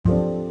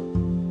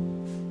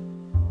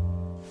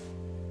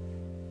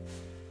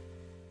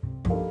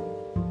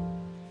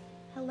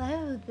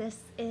this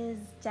is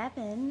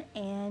Devin,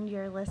 and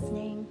you're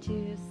listening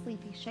to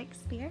Sleepy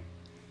Shakespeare.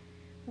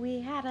 We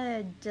had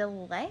a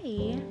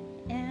delay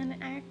in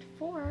Act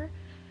 4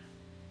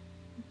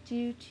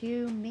 due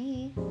to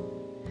me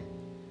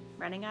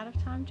running out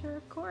of time to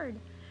record.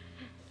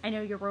 I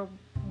know you were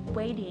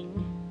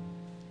waiting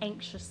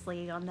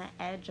anxiously on the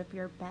edge of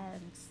your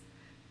beds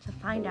to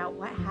find out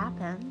what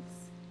happens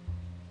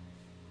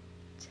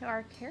to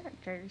our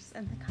characters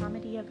in the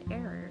Comedy of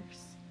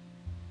Errors.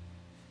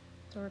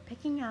 So we're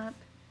picking up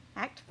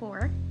Act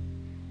 4,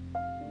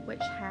 which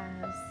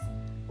has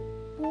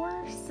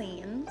 4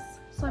 scenes.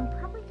 So I'm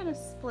probably going to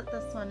split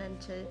this one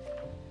into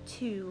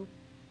 2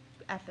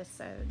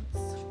 episodes.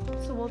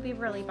 So we'll be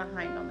really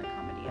behind on the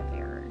Comedy of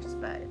Errors,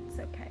 but it's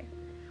okay.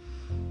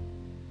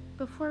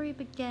 Before we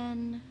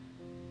begin,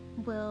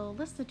 we'll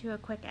listen to a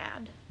quick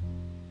ad.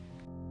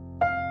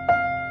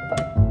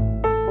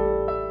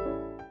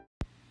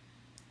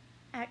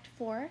 Act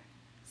 4,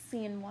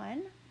 Scene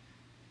 1,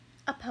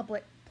 a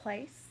public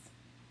place.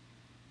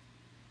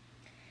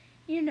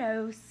 You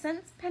know,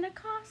 since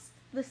Pentecost,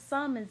 the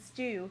sum is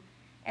due,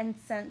 and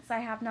since I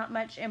have not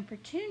much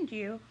importuned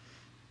you,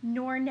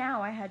 nor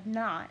now I had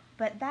not,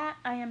 but that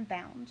I am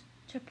bound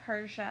to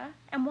Persia,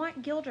 and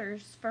want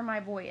guilders for my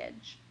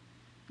voyage.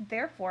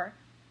 Therefore,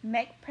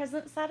 make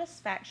present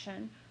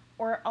satisfaction,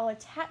 or I'll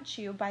attach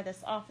you by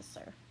this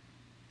officer.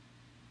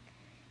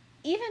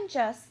 Even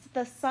just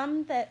the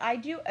sum that I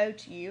do owe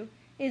to you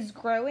is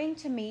growing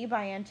to me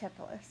by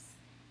Antipholus.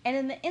 And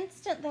in the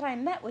instant that I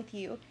met with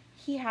you,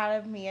 he had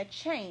of me a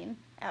chain.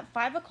 At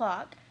 5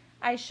 o'clock,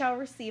 I shall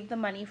receive the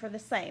money for the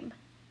same.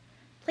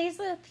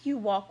 Pleaseth you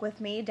walk with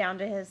me down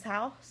to his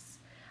house?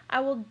 I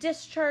will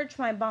discharge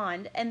my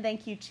bond, and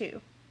thank you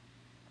too.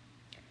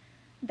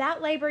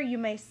 That labor you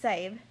may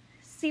save.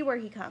 See where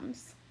he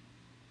comes.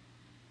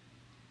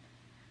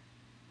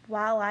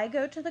 While I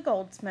go to the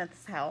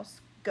goldsmith's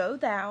house, go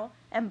thou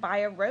and buy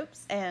a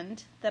rope's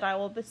end that I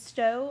will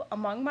bestow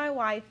among my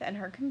wife and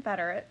her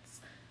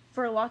confederates,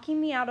 for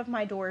locking me out of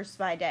my doors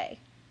by day.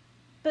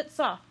 But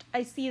soft,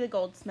 I see the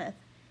goldsmith.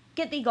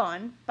 Get thee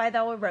gone, buy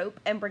thou a rope,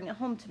 and bring it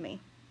home to me.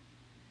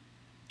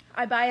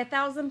 I buy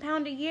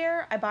 £1,000 a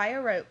year, I buy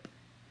a rope.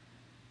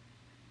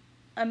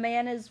 A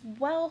man is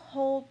well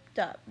holed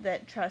up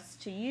that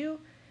trusts to you.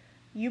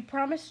 You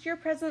promised your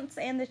presence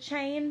and the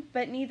chain,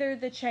 but neither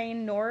the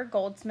chain nor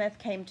goldsmith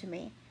came to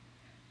me.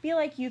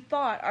 Belike you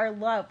thought our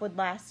love would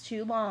last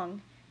too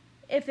long,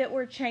 if it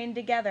were chained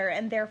together,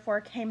 and therefore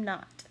came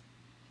not.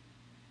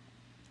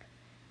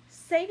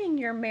 Saving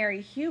your merry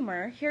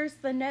humor, here's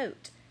the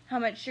note, how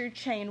much your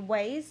chain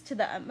weighs to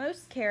the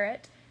utmost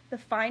carat, the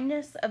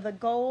fineness of the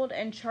gold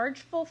and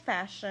chargeful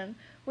fashion,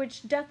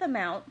 which doth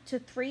amount to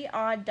 3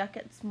 odd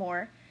ducats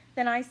more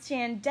than I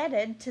stand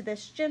debted to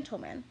this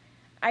gentleman.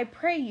 I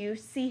pray you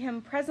see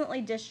him presently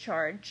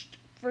discharged,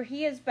 for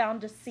he is bound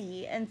to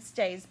sea, and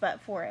stays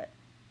but for it.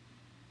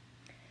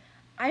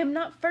 I am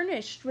not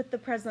furnished with the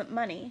present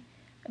money.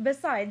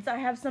 Besides, I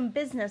have some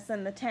business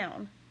in the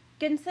town.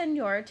 Good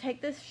Senor,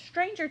 take this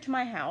stranger to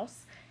my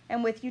house,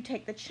 and with you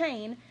take the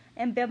chain,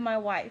 and bid my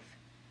wife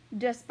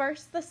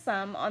disburse the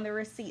sum on the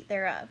receipt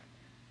thereof.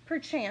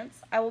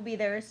 Perchance I will be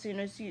there as soon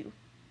as you.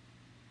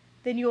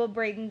 Then you will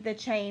bring the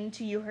chain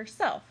to you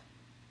herself.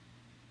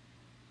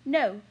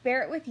 No,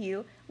 bear it with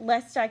you,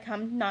 lest I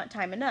come not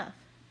time enough.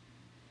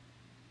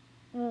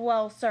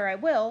 Well, sir, I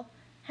will.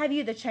 Have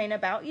you the chain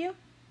about you?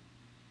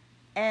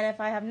 And if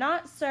I have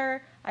not,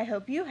 sir, I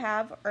hope you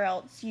have, or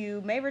else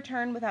you may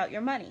return without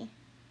your money.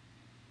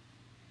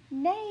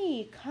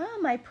 Nay,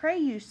 come, I pray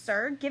you,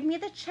 sir, give me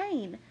the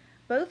chain.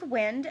 Both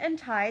wind and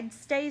tide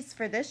stays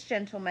for this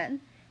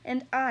gentleman,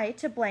 and I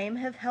to blame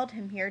have held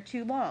him here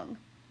too long.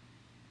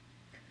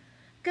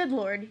 Good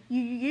Lord,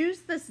 you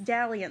use this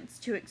dalliance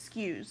to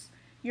excuse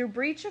your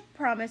breach of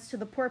promise to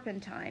the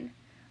Porpentine.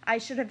 I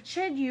should have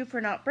chid you for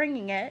not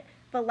bringing it,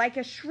 but like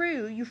a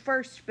shrew you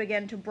first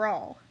began to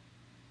brawl.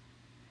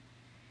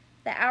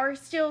 The hour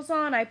steals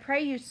on, I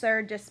pray you,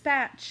 sir,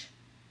 dispatch.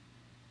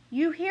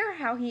 You hear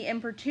how he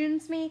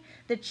importunes me,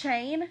 the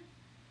chain?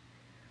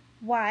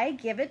 Why,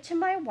 give it to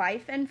my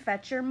wife and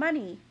fetch your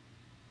money.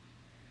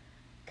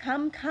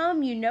 Come,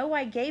 come, you know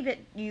I gave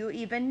it you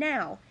even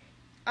now.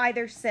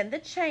 Either send the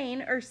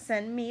chain or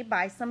send me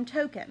by some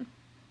token.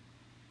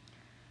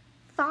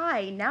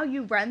 Fie, now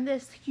you run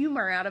this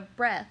humor out of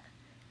breath.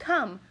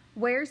 Come,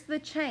 where's the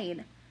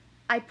chain?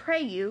 I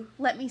pray you,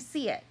 let me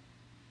see it.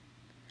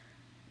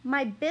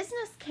 My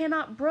business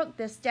cannot brook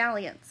this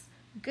dalliance.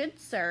 Good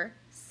sir,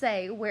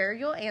 say where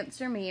you'll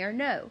answer me or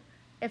no.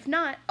 If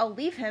not, I'll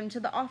leave him to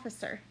the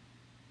officer.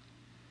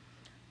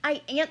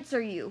 I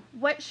answer you.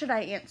 What should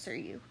I answer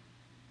you?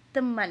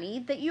 The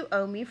money that you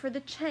owe me for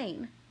the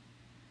chain.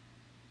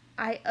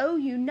 I owe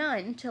you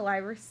none till I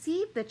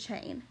receive the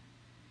chain.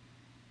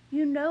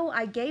 You know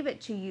I gave it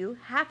to you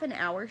half an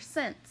hour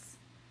since.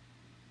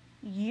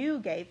 You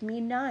gave me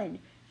none.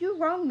 You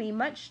wrong me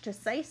much to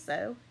say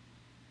so.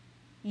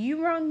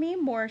 You wrong me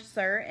more,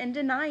 sir, in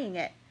denying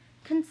it.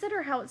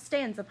 Consider how it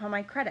stands upon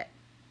my credit.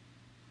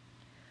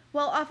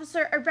 Well,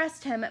 officer,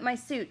 arrest him at my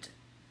suit.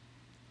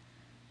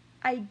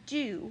 I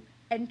do,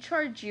 and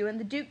charge you in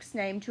the Duke's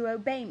name to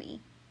obey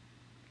me.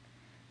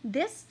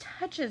 This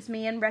touches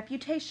me in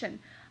reputation.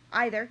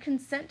 Either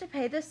consent to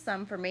pay this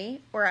sum for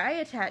me, or I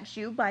attach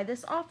you by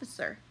this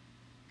officer.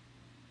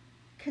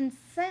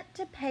 Consent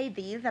to pay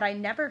thee that I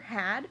never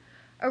had?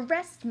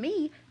 Arrest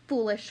me,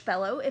 foolish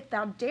fellow, if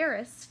thou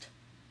darest.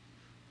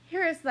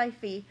 Here is thy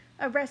fee.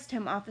 Arrest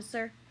him,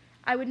 officer.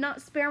 I would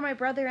not spare my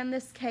brother in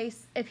this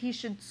case, if he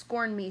should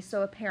scorn me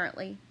so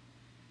apparently.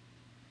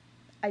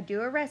 I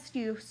do arrest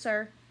you,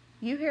 sir.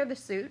 You hear the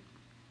suit.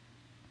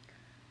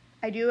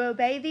 I do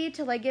obey thee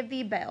till I give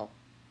thee bail.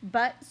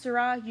 But,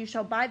 sirrah, you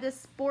shall buy this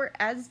sport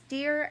as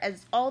dear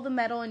as all the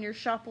metal in your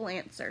shop will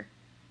answer.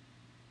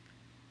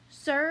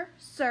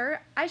 Sir,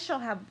 I shall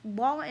have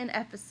law in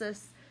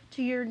Ephesus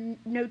to your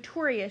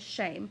notorious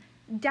shame.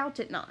 Doubt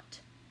it not.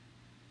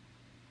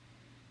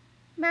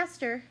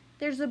 Master,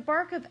 there's a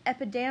bark of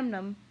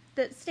Epidamnum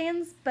that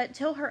stands but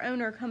till her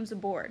owner comes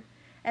aboard,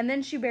 and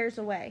then she bears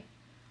away.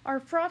 Our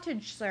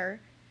fraughtage, sir,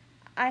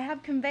 I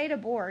have conveyed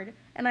aboard,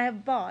 and I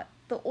have bought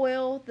the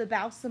oil, the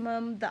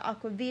balsamum, the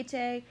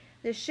aquavitae.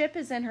 The ship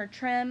is in her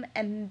trim,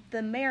 and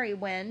the merry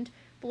wind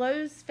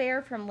blows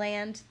fair from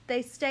land.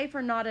 They stay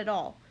for naught at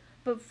all,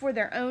 but for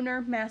their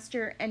owner,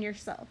 master, and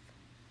yourself.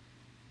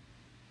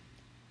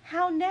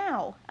 How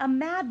now, a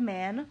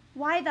madman?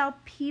 Why, thou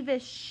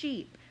peevish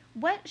sheep?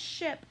 What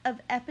ship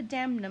of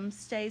Epidamnum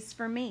stays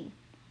for me?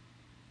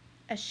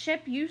 A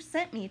ship you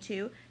sent me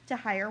to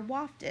hire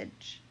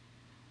waftage.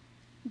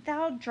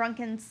 Thou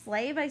drunken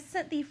slave, I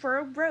sent thee for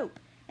a rope,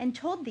 and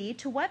told thee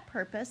to what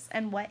purpose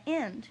and what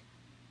end.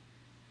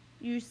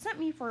 You sent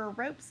me for a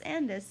rope's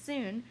end as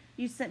soon.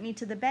 You sent me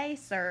to the bay,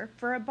 sir,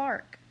 for a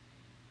bark.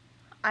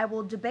 I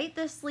will debate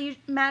this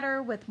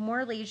matter with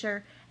more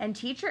leisure, and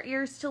teach your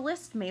ears to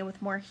list me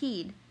with more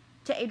heed.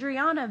 To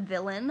Adriana,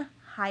 villain,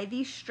 hie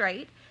thee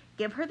straight,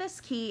 give her this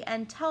key,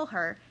 and tell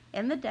her,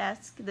 in the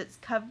desk that's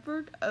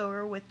covered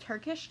o'er with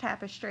Turkish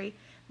tapestry,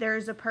 there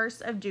is a purse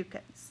of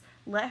ducats.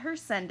 Let her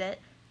send it.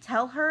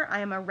 Tell her I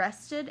am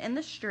arrested in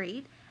the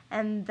street,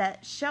 and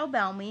that shall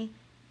bail me.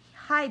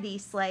 Hie thee,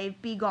 slave,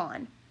 be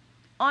gone.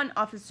 On,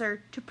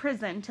 officer, to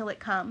prison till it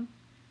come.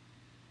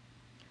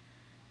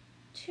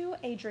 To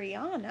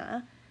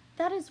Adriana,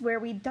 that is where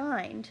we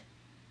dined,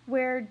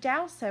 where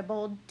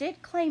Dowsable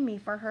did claim me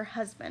for her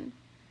husband.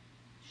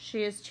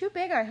 She is too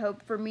big, I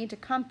hope, for me to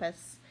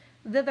compass.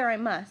 Thither I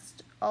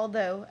must,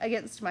 although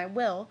against my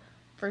will,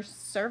 for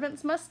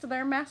servants must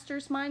their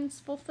masters'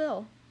 minds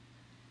fulfill.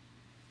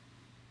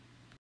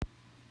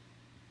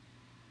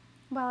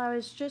 While I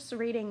was just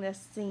reading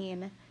this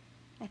scene,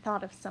 I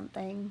thought of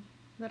something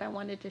that I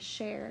wanted to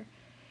share.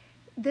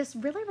 This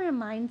really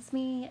reminds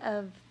me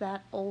of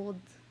that old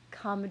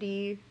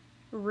comedy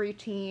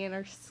routine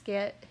or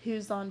skit,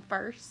 Who's on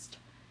First,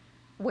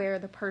 where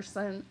the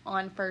person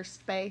on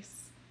first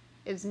base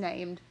is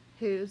named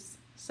Who's.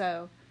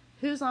 So,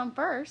 who's on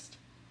first?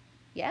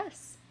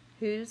 Yes,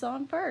 who's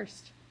on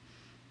first?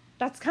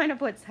 That's kind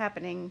of what's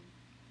happening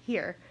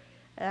here.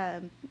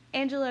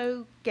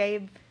 Angelo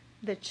gave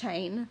the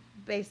chain,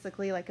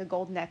 basically like a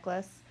gold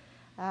necklace,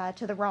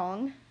 to the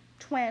wrong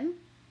twin.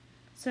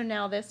 So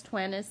now this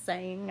twin is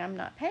saying, I'm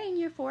not paying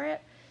you for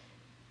it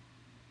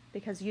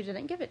because you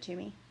didn't give it to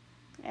me.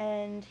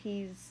 And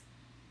he's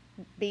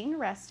being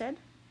arrested.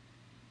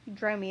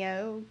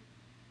 Dromio,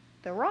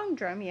 the wrong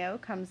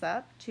Dromio, comes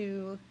up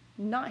to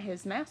not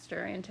his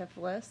master,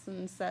 Antipholus,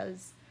 and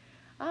says,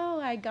 oh,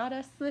 I got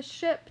us the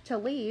ship to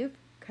leave.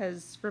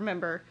 Because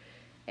remember,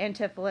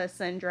 Antipholus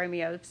and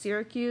Dromio of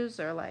Syracuse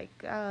are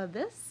like,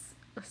 this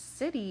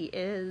city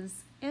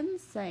is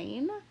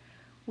insane.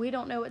 We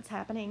don't know what's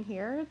happening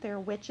here. They're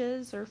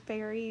witches or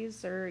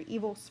fairies or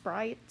evil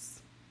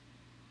sprites.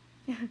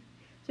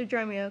 So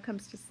Dromio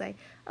comes to say,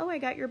 oh, I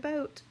got your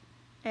boat.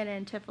 And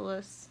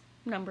Antipholus,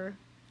 number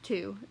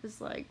 2,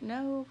 is like,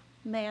 no,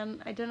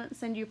 man, I didn't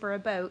send you for a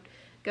boat.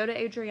 Go to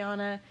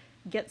Adriana,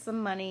 get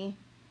some money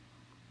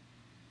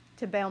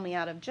to bail me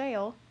out of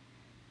jail.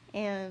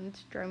 And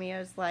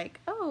Dromio's like,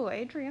 oh,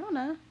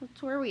 Adriana,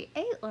 that's where we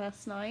ate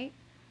last night.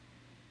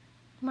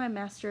 My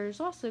master is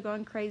also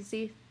gone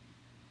crazy.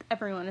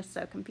 Everyone is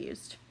so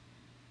confused.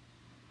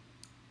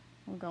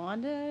 We'll go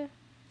on to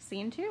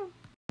scene 2.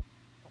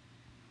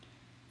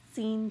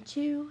 Scene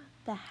 2,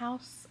 the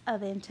house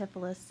of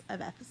Antipholus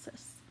of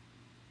Ephesus.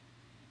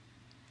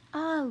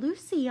 Ah,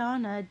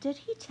 Luciana, did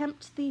he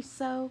tempt thee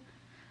so?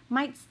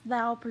 Mightst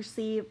thou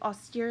perceive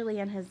austerely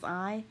in his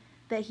eye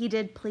that he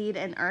did plead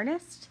in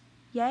earnest,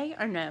 yea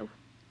or no?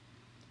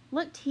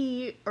 Looked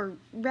he or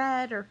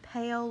red or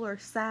pale or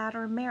sad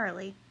or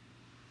merrily?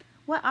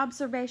 What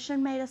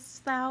observation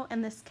madest thou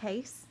in this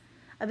case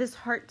of his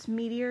heart's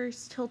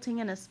meteors tilting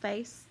in his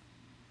face?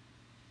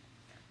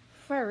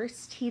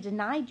 First, he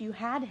denied you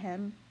had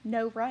him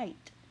no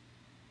right.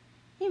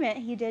 He meant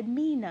he did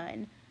me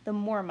none, the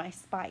more my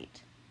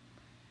spite.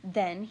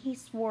 Then he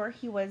swore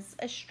he was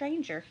a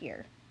stranger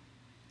here,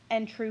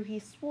 and true he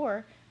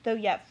swore, though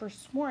yet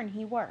forsworn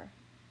he were.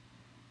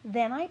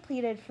 Then I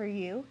pleaded for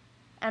you,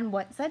 and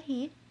what said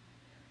he?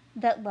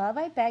 That love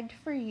I begged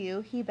for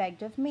you, he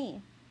begged of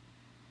me.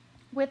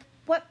 With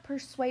what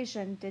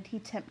persuasion did he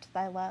tempt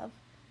thy love?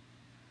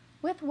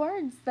 With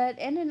words that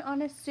in an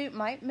honest suit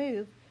might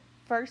move.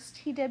 First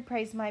he did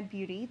praise my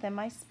beauty, then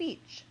my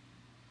speech.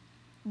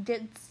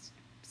 Didst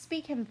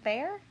speak him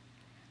fair?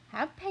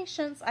 Have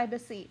patience, I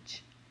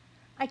beseech.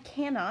 I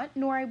cannot,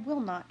 nor I will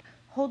not,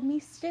 hold me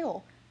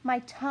still. My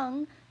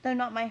tongue, though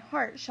not my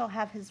heart, shall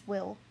have his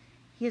will.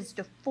 He is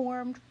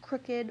deformed,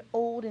 crooked,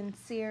 old, and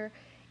sere,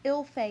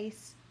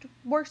 ill-faced,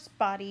 worse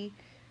body,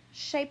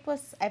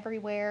 shapeless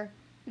everywhere,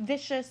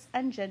 vicious,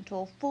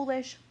 ungentle,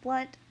 foolish,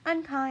 blunt,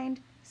 unkind,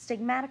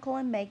 stigmatical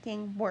in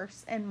making,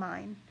 worse in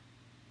mind.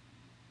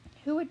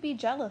 Who would be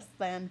jealous,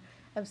 then,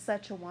 of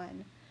such a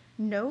one?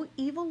 No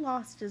evil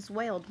lost is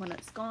wailed when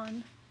it's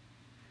gone.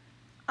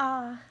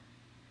 Ah,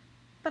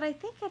 but I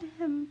think it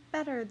him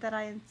better that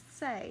I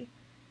say,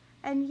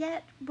 and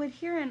yet would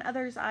hear in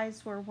others'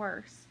 eyes were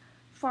worse.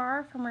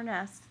 Far from her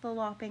nest the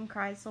lopping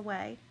cries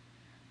away.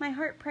 My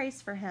heart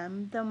prays for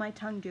him, though my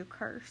tongue do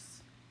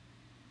curse.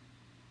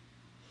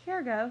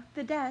 Here go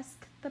the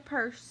desk, the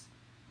purse.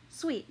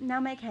 Sweet, now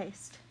make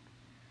haste.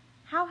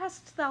 How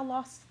hast thou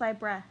lost thy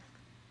breath?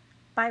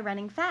 By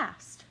running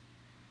fast.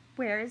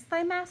 Where is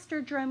thy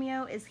master,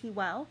 Dromio? Is he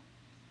well?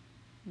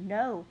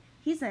 No,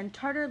 he's in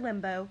Tartar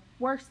limbo,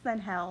 worse than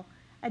hell.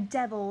 A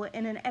devil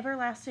in an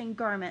everlasting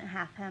garment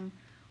hath him,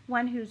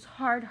 one whose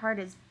hard heart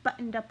is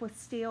buttoned up with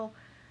steel,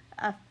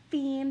 a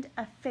fiend,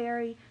 a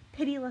fairy,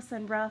 pitiless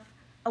and rough,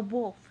 a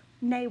wolf,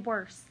 nay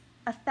worse,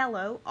 a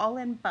fellow, all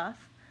in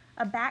buff,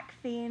 a back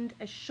fiend,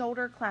 a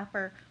shoulder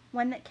clapper,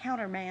 one that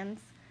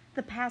countermands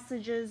the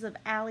passages of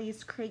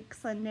alleys,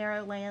 creeks, and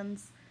narrow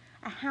lands,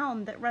 a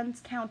hound that runs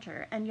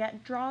counter, and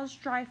yet draws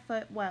dry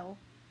foot well,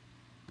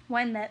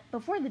 one that,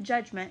 before the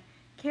judgment,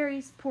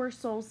 carries poor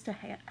souls to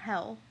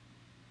hell.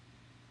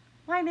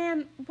 Why,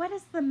 man, what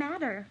is the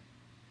matter?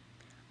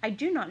 I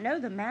do not know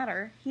the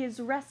matter. He is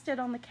arrested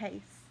on the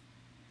case.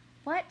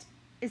 What?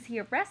 Is he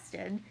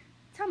arrested?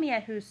 Tell me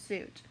at whose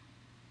suit.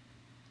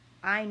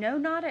 I know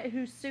not at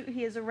whose suit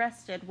he is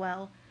arrested,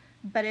 well,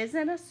 but is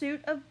in a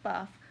suit of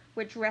buff,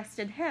 which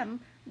rested him,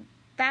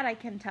 that I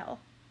can tell.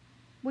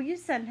 Will you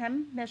send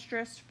him,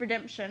 mistress,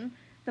 redemption,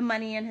 the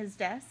money in his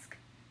desk?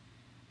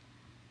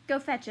 Go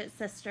fetch it,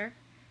 sister.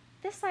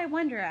 This I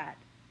wonder at,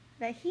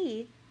 that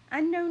he,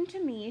 unknown to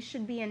me,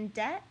 should be in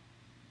debt.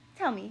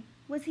 Tell me,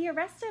 was he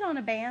arrested on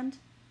a band?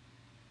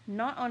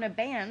 Not on a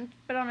band,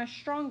 but on a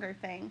stronger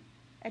thing.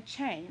 A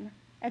chain.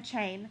 A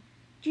chain.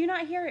 Do you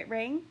not hear it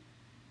ring?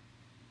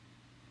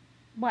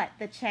 What,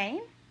 the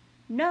chain?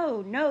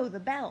 No, no, the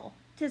bell.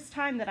 'Tis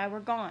time that I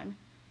were gone.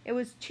 It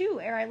was 2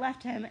 ere I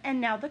left him, and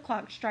now the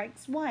clock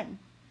strikes 1.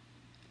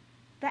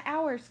 The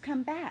hours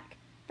come back.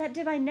 That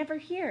did I never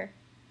hear.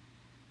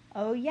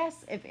 Oh,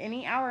 yes, if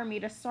any hour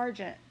meet a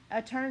sergeant,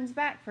 a turns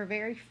back for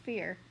very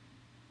fear.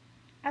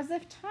 As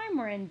if time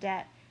were in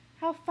debt,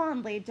 how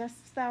fondly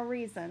dost thou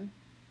reason.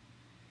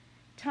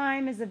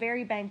 Time is a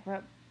very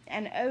bankrupt,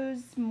 and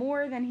owes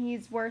more than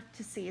he's worth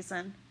to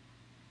season.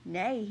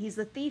 Nay, he's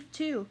a thief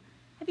too.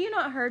 Have you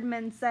not heard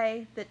men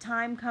say that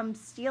time comes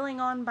stealing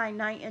on by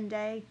night and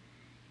day?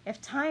 If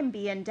time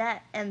be in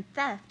debt and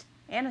theft,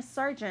 and a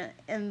sergeant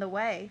in the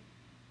way,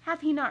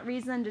 hath he not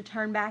reason to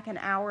turn back an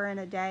hour and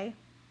a day?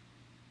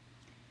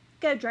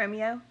 Go,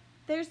 Dromio,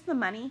 there's the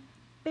money,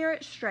 bear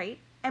it straight,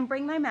 and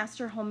bring my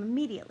master home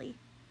immediately.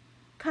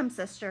 Come,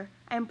 sister,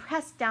 I am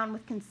pressed down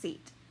with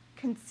conceit.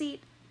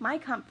 Conceit, my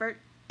comfort,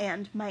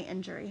 and my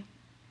injury.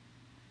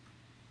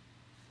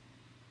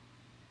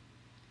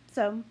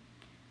 So,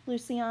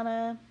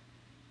 Luciana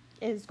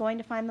is going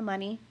to find the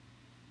money.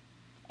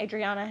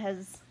 Adriana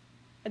has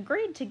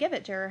agreed to give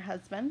it to her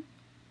husband,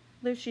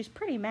 though she's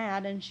pretty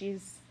mad and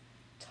she's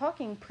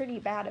talking pretty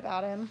bad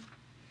about him.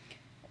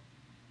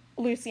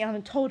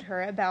 Luciana told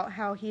her about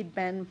how he'd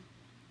been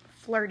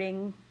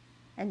flirting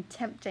and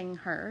tempting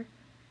her,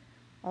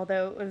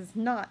 although it was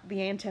not the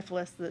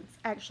Antipholus that's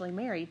actually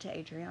married to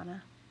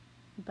Adriana,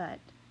 but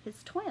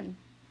his twin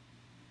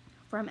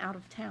from out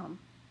of town.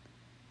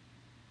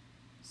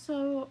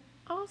 So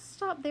I'll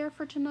stop there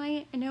for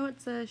tonight. I know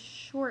it's a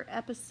short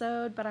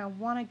episode, but I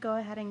want to go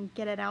ahead and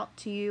get it out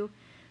to you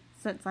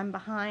since I'm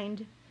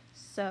behind.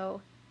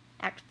 So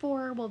Act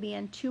 4 will be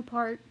in 2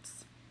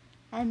 parts,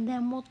 and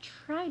then we'll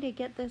try to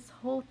get this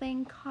whole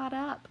thing caught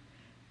up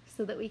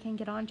so that we can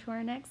get on to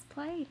our next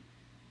play.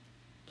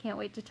 Can't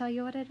wait to tell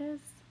you what it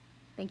is.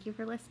 Thank you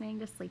for listening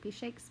to Sleepy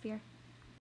Shakespeare.